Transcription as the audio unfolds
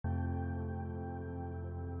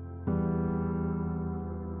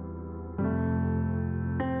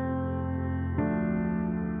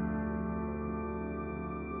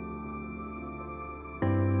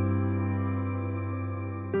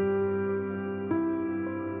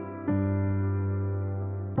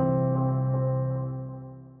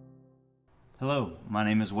Hello, my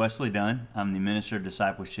name is Wesley Dunn. I'm the Minister of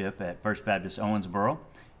Discipleship at First Baptist Owensboro,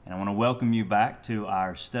 and I want to welcome you back to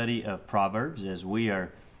our study of Proverbs as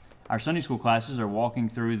our Sunday school classes are walking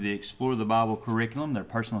through the Explore the Bible curriculum. Their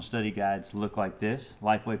personal study guides look like this.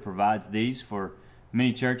 Lifeway provides these for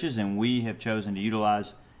many churches, and we have chosen to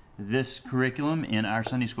utilize this curriculum in our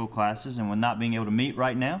Sunday school classes. And with not being able to meet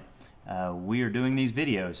right now, we are doing these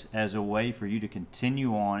videos as a way for you to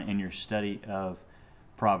continue on in your study of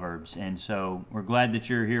Proverbs. And so we're glad that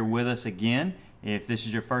you're here with us again. If this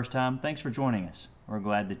is your first time, thanks for joining us. We're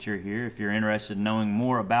glad that you're here. If you're interested in knowing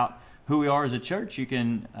more about who we are as a church, you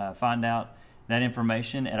can find out that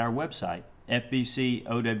information at our website,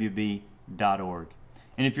 fbcowb.org.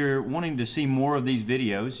 And if you're wanting to see more of these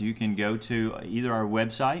videos, you can go to either our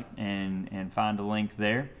website and find a link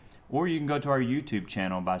there, or you can go to our YouTube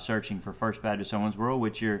channel by searching for First Baptist Owensboro,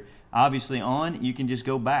 which you're obviously on. You can just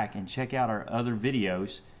go back and check out our other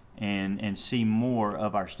videos and see more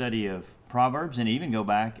of our study of Proverbs, and even go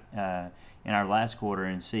back in our last quarter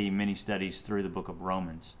and see many studies through the book of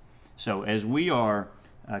Romans. So as we are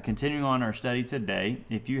continuing on our study today,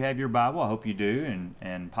 if you have your Bible, I hope you do,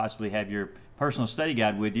 and possibly have your personal study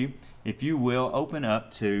guide with you, if you will open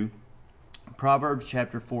up to Proverbs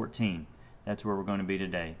chapter 14. That's where we're going to be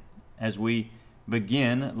today. As we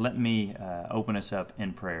begin, let me open us up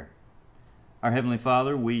in prayer. Our Heavenly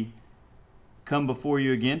Father, we come before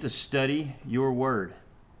you again to study your word,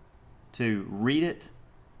 to read it,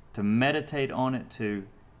 to meditate on it, to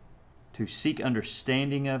seek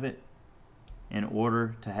understanding of it in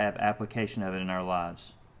order to have application of it in our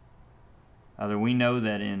lives. Father, we know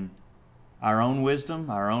that in our own wisdom,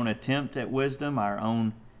 our own attempt at wisdom, our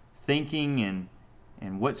own thinking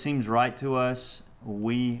and what seems right to us,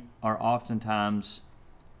 we are oftentimes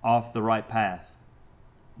off the right path.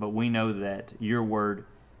 But we know that your word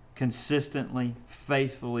consistently,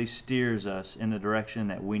 faithfully steers us in the direction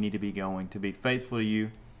that we need to be going, to be faithful to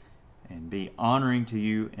you and be honoring to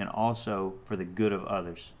you, and also for the good of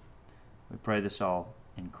others. We pray this all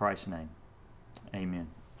in Christ's name. Amen.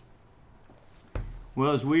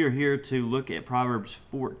 Well, as we are here to look at Proverbs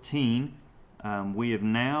 14, we have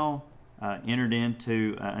now entered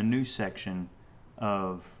into a new section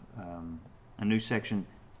of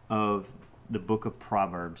the book of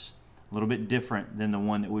Proverbs, a little bit different than the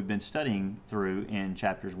one that we've been studying through in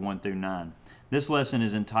chapters 1 through 9. This lesson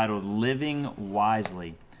is entitled Living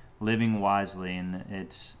Wisely. Living Wisely, and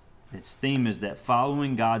its theme is that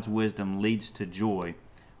following God's wisdom leads to joy,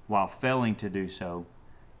 while failing to do so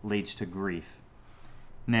leads to grief.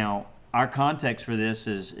 Now, our context for this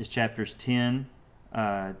is chapter 10,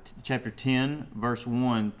 verse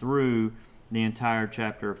 1 through the entire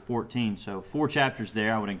chapter 14. So 4 chapters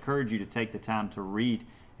there. I would encourage you to take the time to read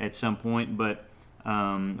at some point, but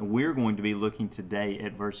we're going to be looking today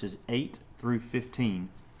at verses 8 through 15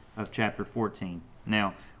 of chapter 14.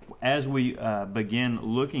 Now, as we begin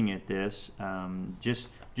looking at this, just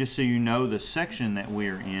so you know the section that we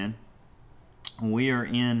are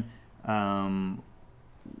in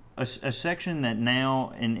a section that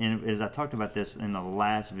now, and as I talked about this in the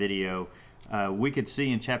last video, we could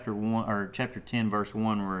see in chapter 10, verse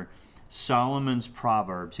 1, where Solomon's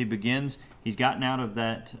Proverbs. He's gotten out of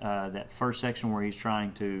that first section where he's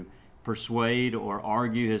trying to persuade or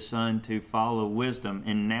argue his son to follow wisdom,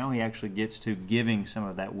 and now he actually gets to giving some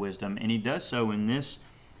of that wisdom, and he does so in this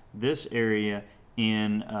area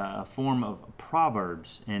in a form of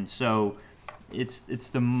Proverbs. And so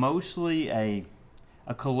it's mostly a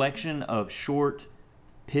collection of short,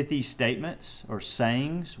 pithy statements or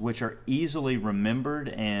sayings which are easily remembered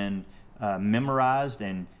and memorized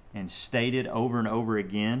and stated over and over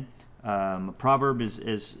again. A proverb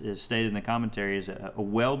is stated in the commentary is a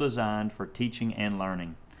well-designed for teaching and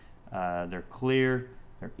learning. They're clear,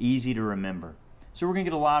 they're easy to remember. So we're going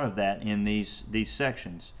to get a lot of that in these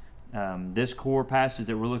sections. This core passage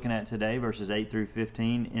that we're looking at today, verses 8 through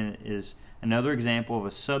 15, is another example of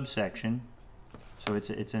a subsection. So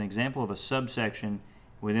it's an example of a subsection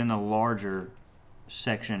within the larger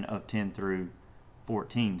section of 10 through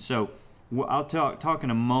 14. So I'll talk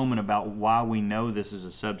in a moment about why we know this is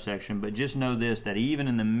a subsection, but just know this, that even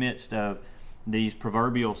in the midst of these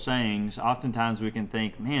proverbial sayings, oftentimes we can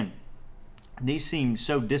think, man, these seem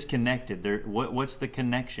so disconnected. What's the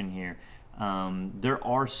connection here? There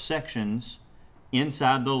are sections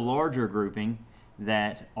inside the larger grouping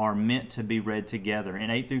that are meant to be read together,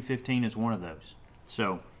 and 8 through 15 is one of those.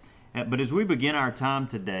 So, but as we begin our time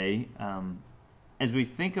today, as we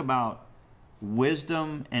think about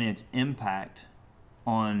wisdom and its impact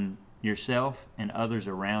on yourself and others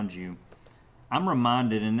around you, I'm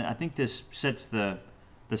reminded, and I think this sets the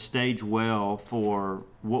the stage well for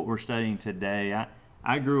what we're studying today.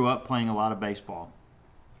 I grew up playing a lot of baseball.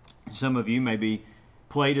 Some of you maybe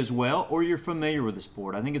played as well, or you're familiar with the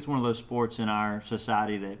sport. I think it's one of those sports in our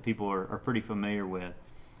society that people are pretty familiar with.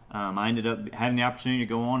 I ended up having the opportunity to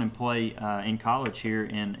go on and play in college here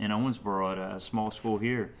in Owensboro at a small school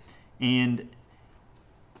here. And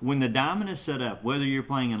when the diamond is set up, whether you're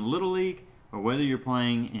playing in Little League or whether you're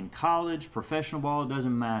playing in college, professional ball, it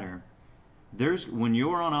doesn't matter. When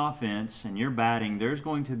you're on offense and you're batting, there's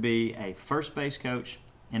going to be a first base coach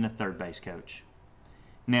and a third base coach.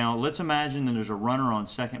 Now, let's imagine that there's a runner on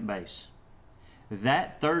second base.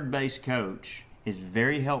 That third base coach is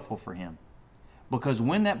very helpful for him, because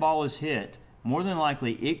when that ball is hit, more than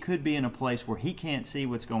likely it could be in a place where he can't see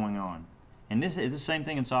what's going on. And this is the same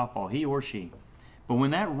thing in softball, he or she. But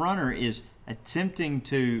when that runner is attempting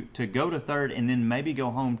to go to third and then maybe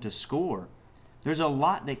go home to score, there's a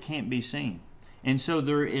lot that can't be seen. And so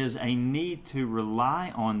there is a need to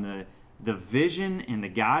rely on the vision and the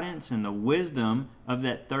guidance and the wisdom of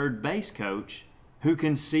that third base coach, who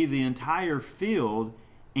can see the entire field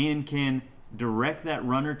and can direct that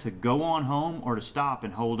runner to go on home or to stop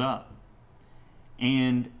and hold up.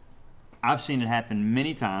 And I've seen it happen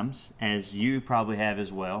many times, as you probably have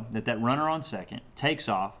as well, that runner on second takes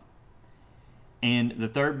off and the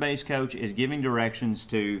third base coach is giving directions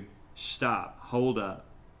to stop, hold up,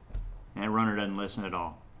 and that runner doesn't listen at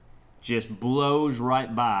all. Just blows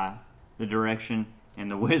right by the direction and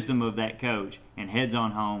the wisdom of that coach and heads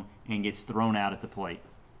on home and gets thrown out at the plate.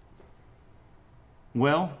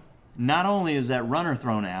 Well, not only is that runner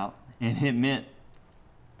thrown out, and it meant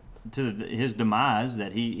to his demise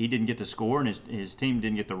that he didn't get to score and his team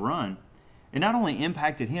didn't get the run, it not only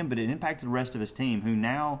impacted him, but it impacted the rest of his team, who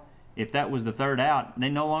now, if that was the third out, they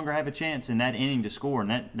no longer have a chance in that inning to score,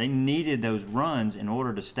 and that they needed those runs in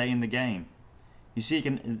order to stay in the game. You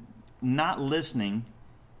see, not listening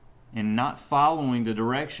and not following the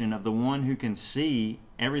direction of the one who can see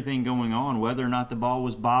everything going on, whether or not the ball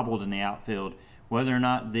was bobbled in the outfield, whether or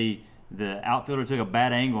not the outfielder took a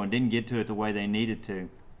bad angle and didn't get to it the way they needed to.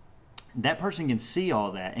 That person can see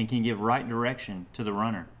all that and can give right direction to the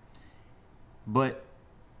runner. But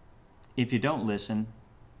if you don't listen,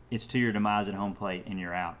 it's to your demise at home plate and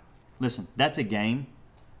you're out. Listen, that's a game,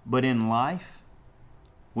 but in life,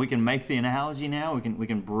 we can make the analogy now, we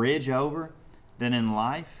can bridge over that in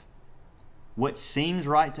life, what seems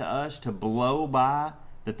right to us to blow by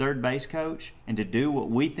the third base coach and to do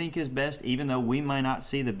what we think is best, even though we may not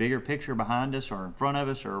see the bigger picture behind us or in front of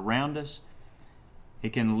us or around us,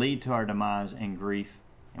 it can lead to our demise and grief.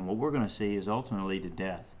 And what we're going to see is ultimately lead to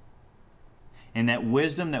death. And that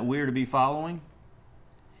wisdom that we're to be following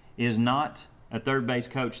is not a third base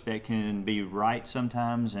coach that can be right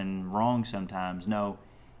sometimes and wrong sometimes. No,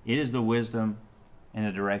 it is the wisdom and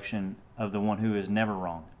the direction of the one who is never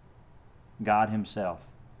wrong, God himself.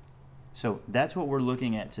 So that's what we're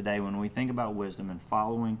looking at today when we think about wisdom and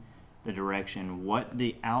following the direction, what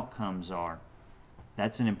the outcomes are.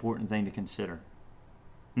 That's an important thing to consider.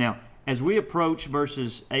 Now, as we approach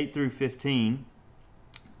verses 8 through 15,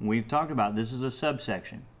 we've talked about this is a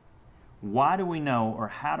subsection. Why do we know, or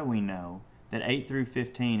how do we know, that 8 through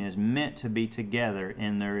 15 is meant to be together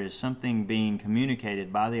and there is something being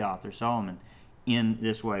communicated by the author, Solomon, in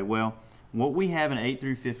this way? Well, what we have in 8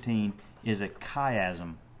 through 15 is a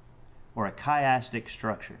chiasm, or a chiastic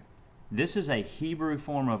structure. This is a Hebrew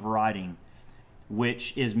form of writing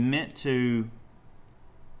which is meant to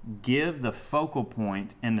give the focal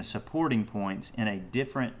point and the supporting points in a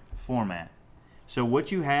different format. So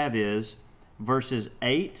what you have is verses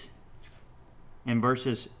 8 and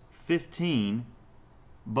verses 15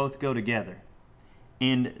 both go together,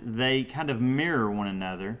 and they kind of mirror one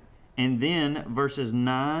another, and then verses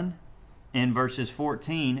 9 and verses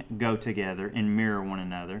 14 go together and mirror one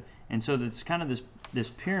another. And so it's kind of this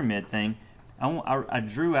pyramid thing. I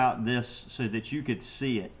drew out this so that you could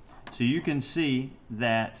see it. So you can see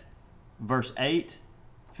that verse 8,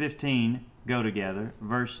 15 go together,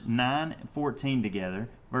 verse 9, 14 together,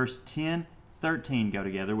 verse 10, 13 go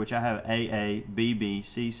together, which I have AA, BB,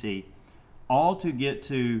 CC, all to get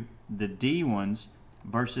to the D ones,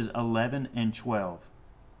 verses 11 and 12.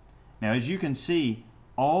 Now, as you can see,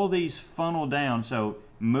 all these funnel down, so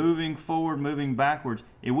moving forward, moving backwards.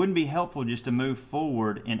 It wouldn't be helpful just to move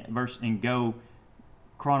forward and go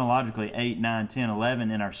chronologically 8, 9, 10,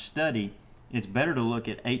 11 in our study. It's better to look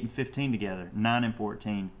at 8 and 15 together, 9 and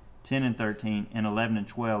 14, 10 and 13, and 11 and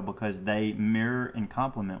 12, because they mirror and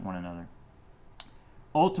complement one another.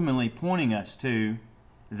 Ultimately pointing us to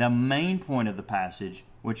the main point of the passage,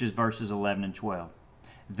 which is verses 11 and 12.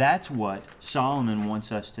 That's what Solomon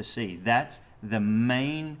wants us to see. That's the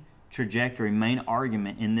main trajectory, main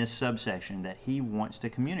argument in this subsection that he wants to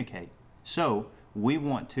communicate. So we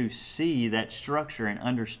want to see that structure and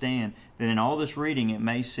understand that in all this reading it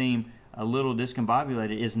may seem a little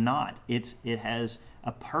discombobulated. It's not. It has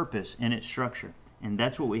a purpose in its structure. And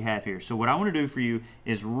that's what we have here. So what I want to do for you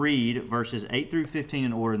is read verses 8 through 15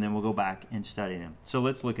 in order, and then we'll go back and study them. So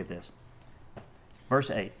let's look at this.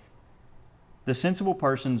 Verse 8. The sensible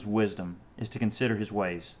person's wisdom is to consider his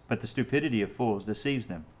ways, but the stupidity of fools deceives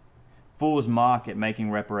them. Fools mock at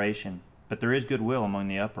making reparation, but there is goodwill among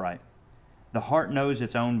the upright. The heart knows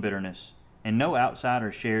its own bitterness, and no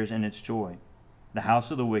outsider shares in its joy. The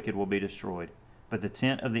house of the wicked will be destroyed, but the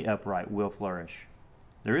tent of the upright will flourish.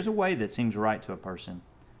 There is a way that seems right to a person,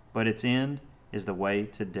 but its end is the way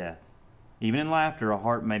to death. Even in laughter a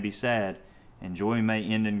heart may be sad, and joy may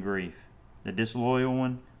end in grief. The disloyal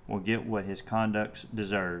one will get what his conduct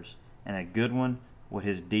deserves, and a good one what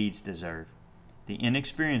his deeds deserve. The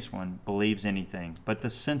inexperienced one believes anything, but the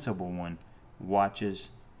sensible one watches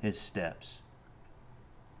his steps.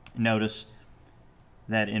 Notice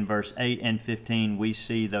that in verse 8 and 15 we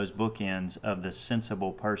see those bookends of the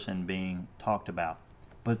sensible person being talked about.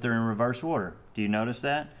 But they're in reverse order. Do you notice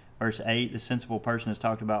that? Verse 8, the sensible person is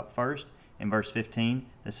talked about first. In verse 15,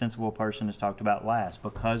 the sensible person is talked about last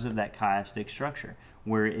because of that chiastic structure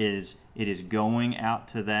where it is going out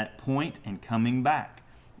to that point and coming back.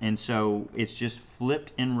 And so it's just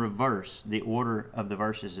flipped in reverse. The order of the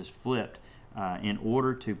verses is flipped in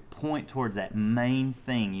order to point towards that main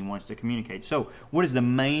thing he wants to communicate. So what is the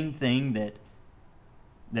main thing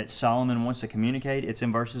that Solomon wants to communicate? It's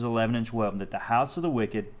in verses 11 and 12, that the house of the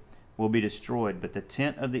wicked will be destroyed, but the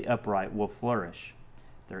tent of the upright will flourish.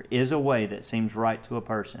 There is a way that seems right to a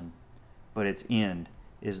person, but its end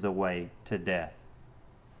is the way to death.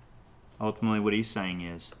 Ultimately, what he's saying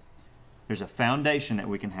is, there's a foundation that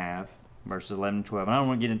we can have, verses 11 and 12. And I don't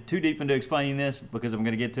want to get too deep into explaining this because I'm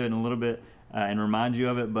going to get to it in a little bit and remind you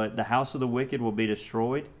of it, but the house of the wicked will be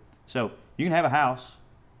destroyed. So you can have a house,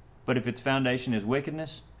 but if its foundation is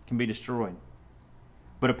wickedness, it can be destroyed.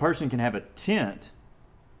 But a person can have a tent,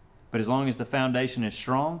 but as long as the foundation is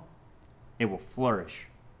strong, it will flourish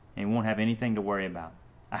and it won't have anything to worry about.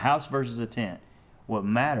 A house versus a tent. What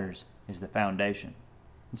matters is the foundation.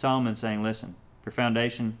 And Solomon's saying, listen, your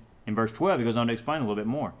foundation, in verse 12, he goes on to explain a little bit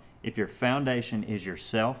more. If your foundation is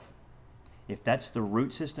yourself, if that's the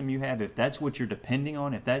root system you have, if that's what you're depending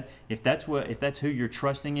on, if that's who you're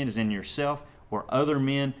trusting in is in yourself or other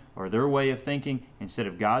men or their way of thinking instead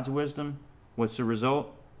of God's wisdom, what's the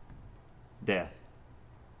result? Death.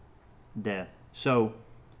 Death. So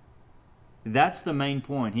that's the main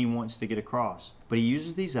point he wants to get across. But he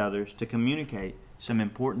uses these others to communicate some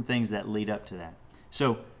important things that lead up to that.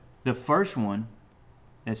 So the first one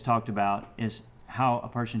that's talked about is how a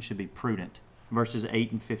person should be prudent. Verses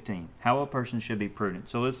 8 and 15. How a person should be prudent.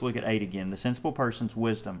 So let's look at 8 again. The sensible person's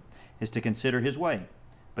wisdom is to consider his way,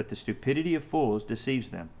 but the stupidity of fools deceives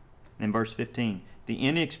them. In verse 15, the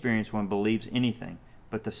inexperienced one believes anything,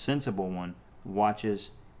 but the sensible one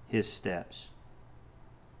watches his steps.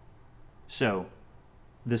 So,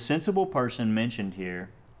 the sensible person mentioned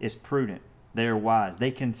here is prudent. They are wise.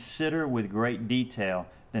 They consider with great detail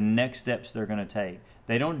the next steps they're going to take.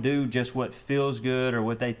 They don't do just what feels good or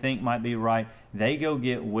what they think might be right. They go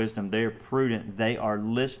get wisdom. They are prudent. They are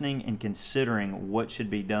listening and considering what should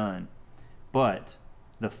be done. But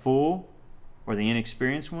the fool or the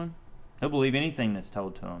inexperienced one, they'll believe anything that's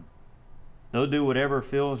told to them. They'll do whatever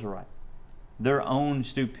feels right. Their own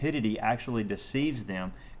stupidity actually deceives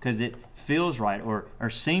them because it feels right or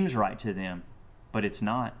seems right to them, but it's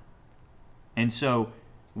not. And so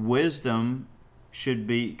wisdom should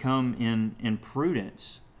come in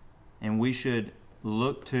prudence, and we should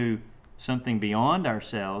look to something beyond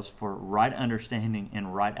ourselves for right understanding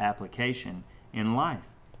and right application in life.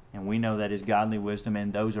 And we know that is godly wisdom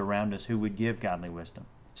and those around us who would give godly wisdom.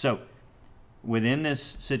 So within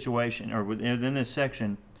this situation, or within this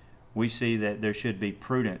section, we see that there should be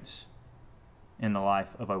prudence in the life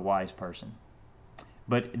of a wise person.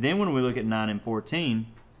 But then when we look at 9 and 14,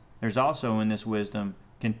 there's also in this wisdom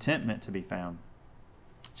contentment to be found.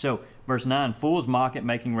 So, verse 9, fools mock at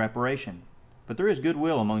making reparation, but there is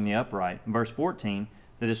goodwill among the upright. In verse 14,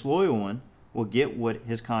 the disloyal one will get what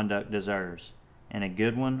his conduct deserves, and a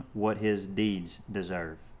good one what his deeds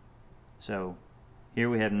deserve. So, here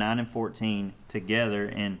we have 9 and 14 together,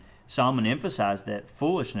 and Solomon emphasized that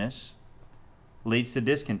foolishness leads to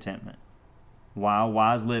discontentment, while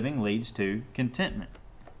wise living leads to contentment.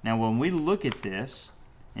 Now, when we look at this,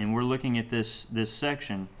 and we're looking at this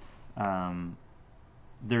section,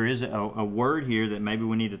 there is a word here that maybe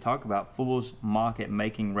we need to talk about. Fools mock at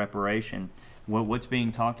making reparation. What's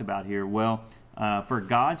being talked about here? Well, for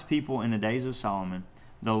God's people in the days of Solomon,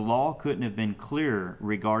 the law couldn't have been clearer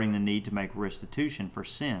regarding the need to make restitution for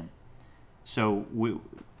sin. So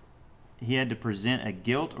he had to present a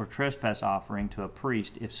guilt or trespass offering to a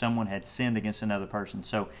priest if someone had sinned against another person.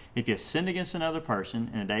 So if you sinned against another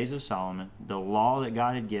person in the days of Solomon, the law that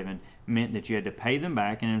God had given meant that you had to pay them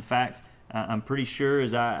back. And in fact, I'm pretty sure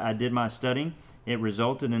as I did my studying, it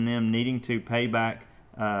resulted in them needing to pay back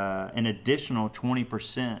an additional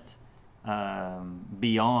 20%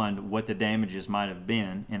 beyond what the damages might have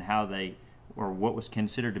been and how they, or what was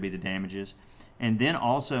considered to be the damages. And then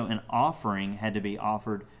also an offering had to be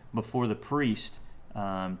offered before the priest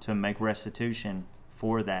to make restitution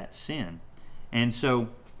for that sin. And so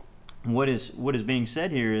what is being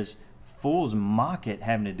said here is fools mock at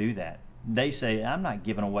having to do that. They say, I'm not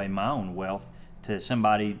giving away my own wealth to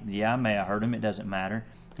somebody. Yeah, I may have hurt him, it doesn't matter.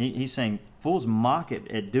 He's saying fools mock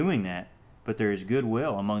at doing that, but there is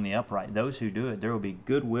goodwill among the upright. Those who do it, there will be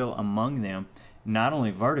goodwill among them, not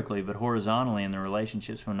only vertically but horizontally in their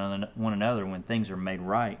relationships with one another when things are made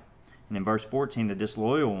right. And in verse 14, the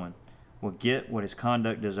disloyal one will get what his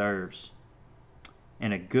conduct deserves,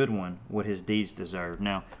 and a good one what his deeds deserve.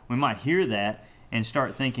 Now, we might hear that and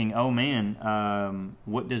start thinking, oh man,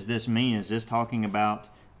 what does this mean? Is this talking about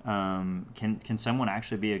can someone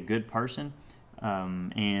actually be a good person?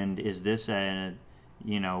 And is this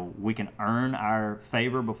we can earn our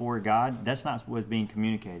favor before God? That's not what's being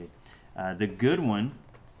communicated. The good one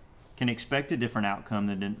can expect a different outcome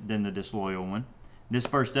than the disloyal one. This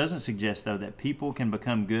verse doesn't suggest, though, that people can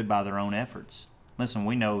become good by their own efforts. Listen,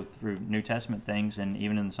 we know through New Testament things and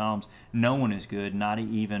even in the Psalms, no one is good, not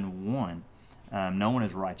even one. No one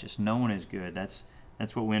is righteous. No one is good. That's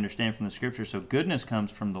what we understand from the Scripture. So goodness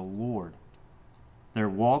comes from the Lord. Their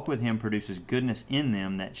walk with Him produces goodness in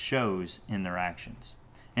them that shows in their actions.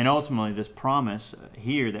 And ultimately, this promise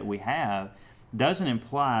here that we have doesn't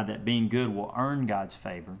imply that being good will earn God's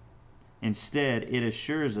favor. Instead, it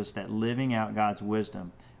assures us that living out God's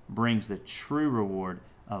wisdom brings the true reward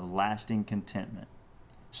of lasting contentment.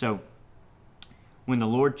 So, when the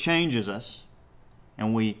Lord changes us,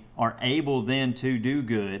 and we are able then to do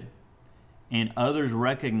good, and others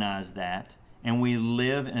recognize that, and we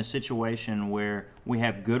live in a situation where we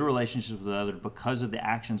have good relationships with others because of the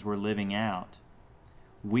actions we're living out,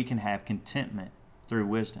 we can have contentment through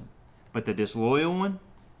wisdom. But the disloyal one,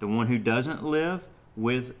 the one who doesn't live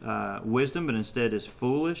with wisdom but instead is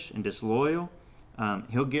foolish and disloyal,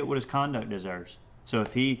 he'll get what his conduct deserves. So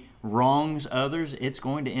if he wrongs others, it's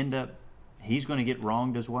going to end up, he's going to get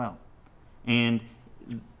wronged as well. And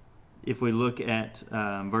if we look at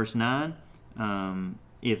verse 9,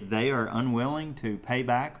 if they are unwilling to pay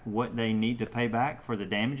back what they need to pay back for the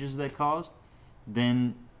damages they caused,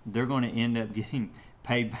 then they're going to end up getting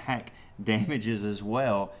paid back damages as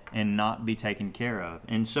well and not be taken care of.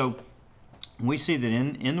 And so we see that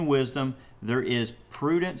in the wisdom, there is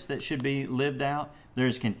prudence that should be lived out.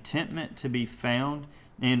 There's contentment to be found.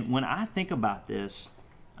 And when I think about this,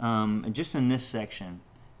 just in this section,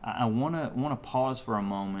 I want to pause for a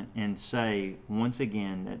moment and say once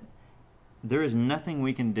again that there is nothing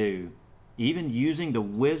we can do, even using the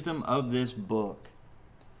wisdom of this book,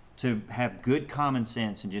 to have good common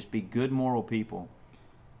sense and just be good moral people.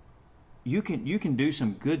 You can do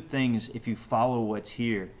some good things if you follow what's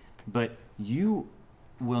here, but you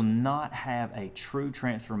will not have a true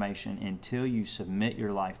transformation until you submit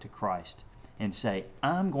your life to Christ and say,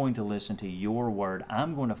 I'm going to listen to your word.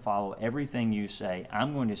 I'm going to follow everything you say.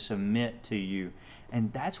 I'm going to submit to you.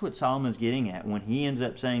 And that's what Solomon's getting at when he ends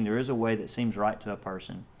up saying there is a way that seems right to a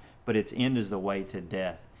person, but its end is the way to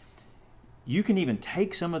death. You can even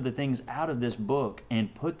take some of the things out of this book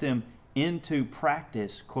and put them into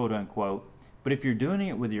practice, quote unquote, but if you're doing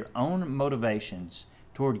it with your own motivations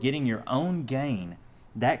toward getting your own gain,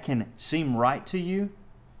 that can seem right to you,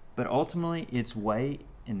 but ultimately its way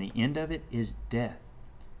and the end of it is death.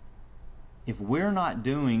 If we're not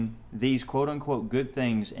doing these quote unquote good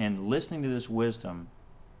things and listening to this wisdom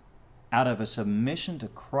out of a submission to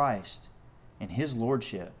Christ and His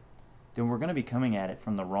Lordship, then we're going to be coming at it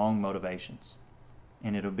from the wrong motivations,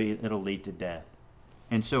 and it'll lead to death.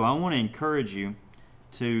 And so I want to encourage you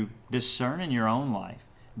to discern in your own life.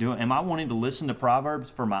 Am I wanting to listen to Proverbs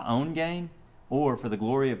for my own gain or for the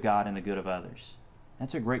glory of God and the good of others?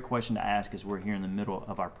 That's a great question to ask as we're here in the middle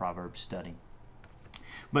of our Proverbs study.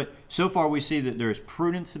 But so far we see that there is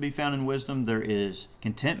prudence to be found in wisdom, there is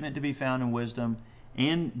contentment to be found in wisdom,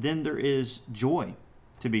 and then there is joy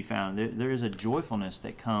to be found. There is a joyfulness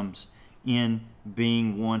that comes in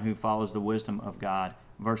being one who follows the wisdom of God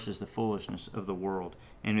versus the foolishness of the world.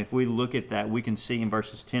 And if we look at that, we can see in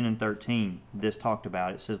verses 10 and 13, this talked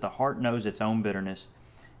about. It says, the heart knows its own bitterness,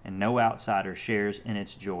 and no outsider shares in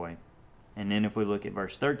its joy. And then if we look at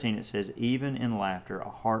verse 13, it says, even in laughter a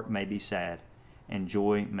heart may be sad, and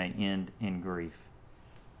joy may end in grief.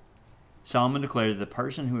 Solomon declared that the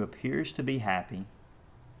person who appears to be happy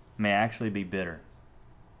may actually be bitter,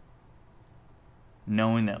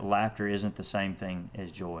 knowing that laughter isn't the same thing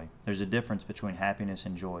as joy. There's a difference between happiness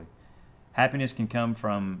and joy. Happiness can come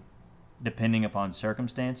from depending upon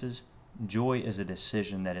circumstances. Joy is a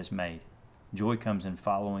decision that is made. Joy comes in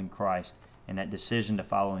following Christ and that decision to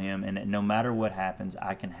follow Him, and that no matter what happens,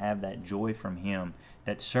 I can have that joy from Him,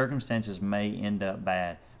 that circumstances may end up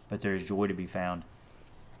bad, but there is joy to be found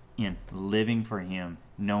in living for Him,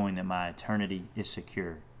 knowing that my eternity is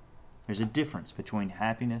secure. There's a difference between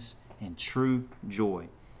happiness and true joy.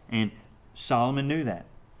 And Solomon knew that.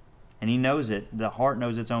 And he knows it. The heart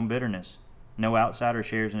knows its own bitterness. No outsider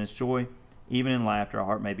shares in its joy. Even in laughter, a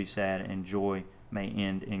heart may be sad, and joy may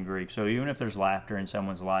end in grief. So even if there's laughter in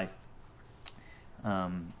someone's life,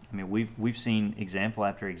 we've seen example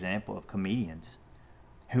after example of comedians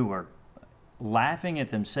who are laughing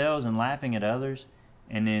at themselves and laughing at others,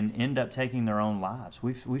 and then end up taking their own lives.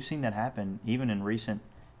 We've seen that happen even in recent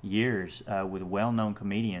years with well-known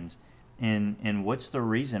comedians. And what's the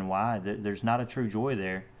reason why? There's not a true joy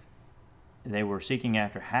there. They were seeking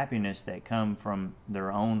after happiness that come from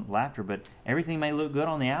their own laughter, but everything may look good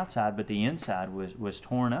on the outside, but the inside was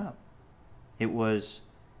torn up. It was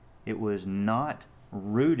not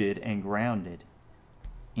rooted and grounded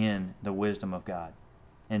in the wisdom of God.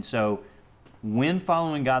 And so when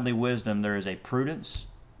following godly wisdom, there is a prudence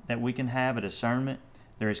that we can have, a discernment.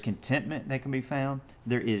 There is contentment that can be found.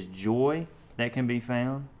 There is joy that can be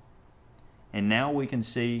found. And now we can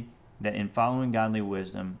see that in following godly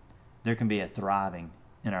wisdom, there can be a thriving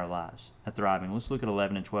in our lives. A thriving. Let's look at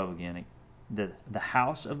 11 and 12 again. The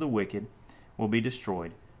house of the wicked will be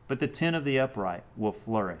destroyed, but the tent of the upright will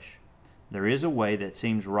flourish. There is a way that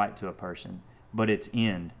seems right to a person, but its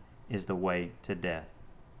end is the way to death.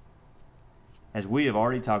 As we have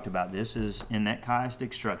already talked about, this is in that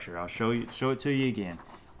chiastic structure. I'll show it to you again.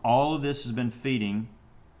 All of this has been feeding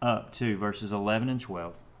up to verses 11 and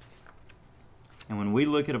 12. And when we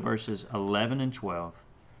look at verses 11 and 12,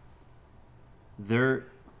 there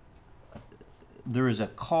is a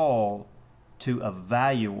call to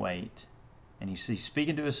evaluate, and he's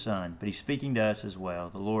speaking to his son, but he's speaking to us as well,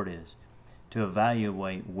 the Lord is, to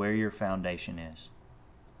evaluate where your foundation is.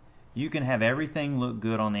 You can have everything look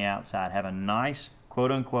good on the outside, have a nice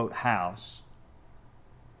quote-unquote house,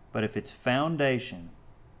 but if its foundation,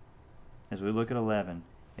 as we look at 11,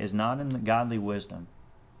 is not in the godly wisdom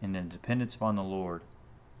and in dependence upon the Lord,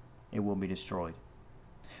 it will be destroyed.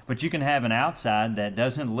 But you can have an outside that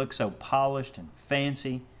doesn't look so polished and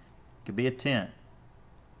fancy. It could be a tent.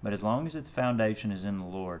 But as long as its foundation is in the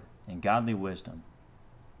Lord and godly wisdom,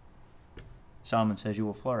 Solomon says you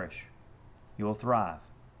will flourish. You will thrive.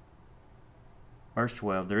 Verse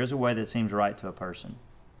 12, there is a way that seems right to a person.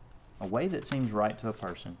 A way that seems right to a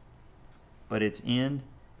person. But its end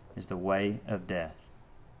is the way of death.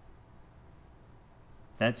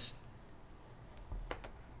 That's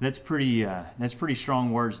pretty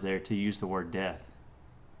strong words there to use the word death.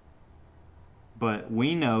 But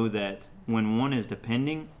we know that when one is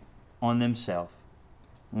depending on themselves,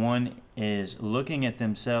 one is looking at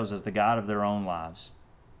themselves as the God of their own lives.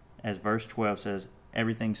 As verse 12 says,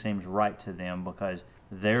 everything seems right to them because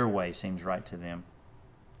their way seems right to them.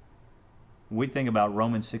 We think about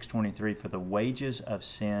Romans 6:23, for the wages of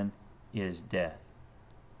sin is death.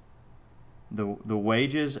 The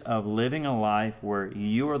wages of living a life where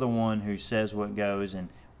you are the one who says what goes and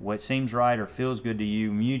what seems right or feels good to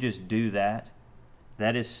you, and you just do that,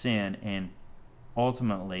 that is sin, and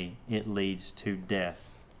ultimately it leads to death.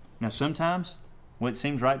 Now sometimes what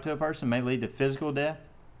seems right to a person may lead to physical death,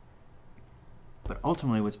 but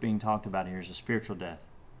ultimately what's being talked about here is a spiritual death,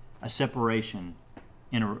 a separation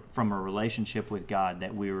from a relationship with God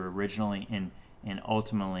that we were originally and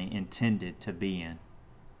ultimately intended to be in.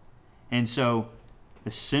 And so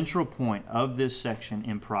the central point of this section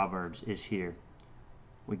in Proverbs is here.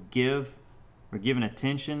 We're given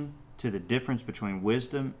attention to the difference between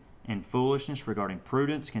wisdom and foolishness regarding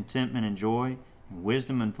prudence, contentment, and joy. And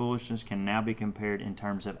wisdom and foolishness can now be compared in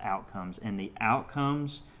terms of outcomes. And the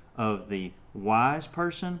outcomes of the wise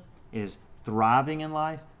person is thriving in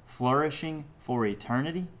life, flourishing for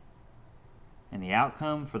eternity. And the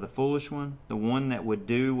outcome for the foolish one, the one that would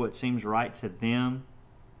do what seems right to them,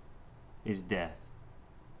 is death.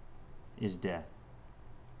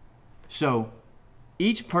 So,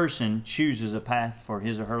 Each person chooses a path for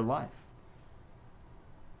his or her life.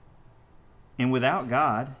 And without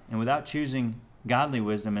God, and without choosing godly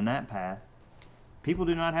wisdom in that path, people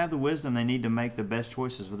do not have the wisdom they need to make the best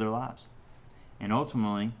choices with their lives. And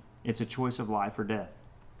ultimately, it's a choice of life or death.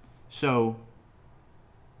 So,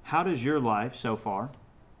 how does your life so far?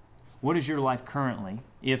 What is your life currently?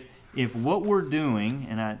 If what we're doing,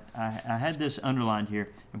 and I had this underlined here,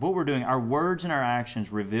 if what we're doing, our words and our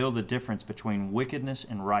actions reveal the difference between wickedness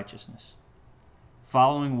and righteousness,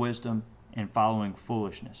 following wisdom and following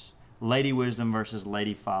foolishness, lady wisdom versus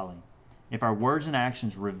lady folly. If our words and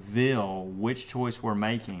actions reveal which choice we're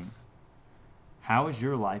making, how is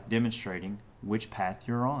your life demonstrating which path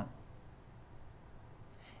you're on?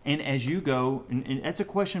 And as you go, and that's a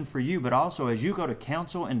question for you, but also as you go to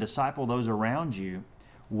counsel and disciple those around you,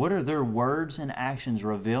 what are their words and actions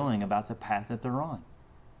revealing about the path that they're on?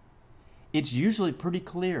 It's usually pretty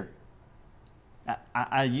clear.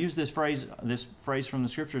 I use this phrase from the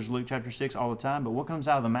scriptures, Luke chapter 6, all the time, but what comes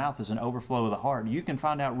out of the mouth is an overflow of the heart. You can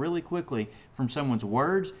find out really quickly from someone's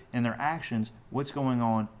words and their actions what's going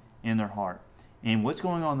on in their heart. And what's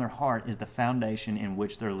going on in their heart is the foundation in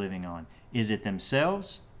which they're living on. Is it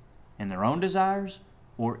themselves and their own desires,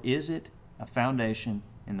 or is it a foundation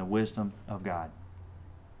in the wisdom of God?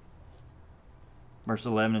 Verse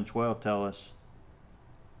 11 and 12 tell us,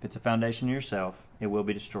 if it's a foundation in yourself, it will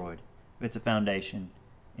be destroyed. If it's a foundation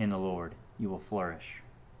in the Lord, you will flourish.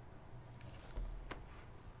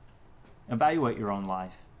 Evaluate your own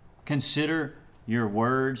life. Consider your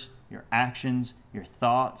words, your actions, your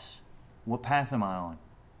thoughts. What path am I on?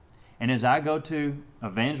 And as I go to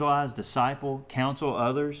evangelize, disciple, counsel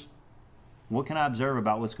others, what can I observe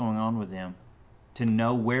about what's going on with them to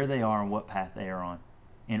know where they are and what path they are on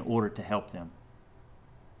in order to help them?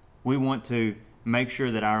 We want to make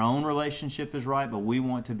sure that our own relationship is right, but we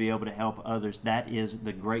want to be able to help others. That is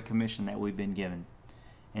the Great Commission that we've been given.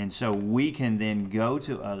 And so we can then go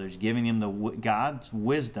to others, giving them God's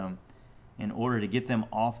wisdom in order to get them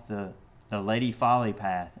off the lady folly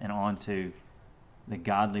path and onto the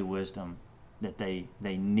godly wisdom that they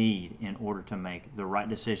need in order to make the right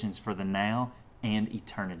decisions for the now and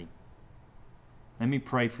eternity. Let me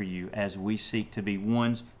pray for you as we seek to be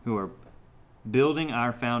ones who are building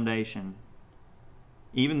our foundation,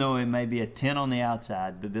 even though it may be a 10 on the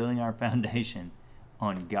outside, but building our foundation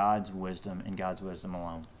on God's wisdom and God's wisdom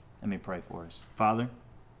alone. Let me pray for us. Father,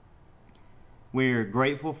 we are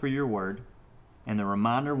grateful for your word and the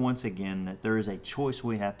reminder once again that there is a choice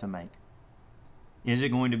we have to make. Is it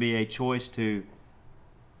going to be a choice to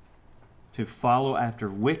follow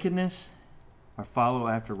after wickedness or follow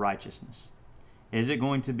after righteousness? Is it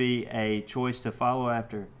going to be a choice to follow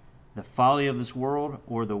after the folly of this world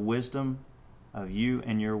or the wisdom of you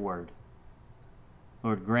and your word?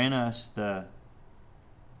 Lord, grant us the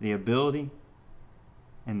ability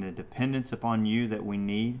and the dependence upon you that we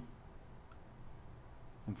need.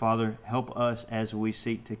 And Father, help us as we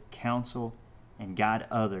seek to counsel and guide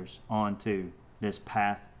others onto this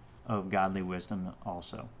path of godly wisdom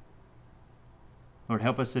also. Lord,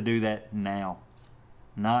 help us to do that now,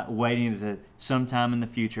 not waiting to sometime in the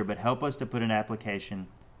future, but help us to put in application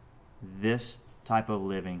this type of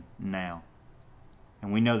living now.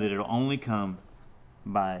 And we know that it'll only come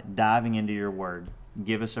by diving into your word.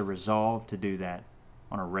 Give us a resolve to do that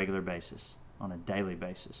on a regular basis, on a daily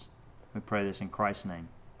basis. We pray this in Christ's name.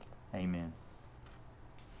 Amen.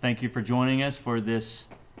 Thank you for joining us for this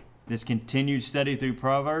continued study through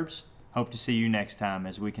Proverbs. Hope to see you next time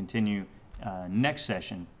as we continue next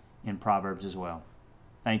session in Proverbs as well.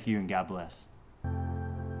 Thank you and God bless.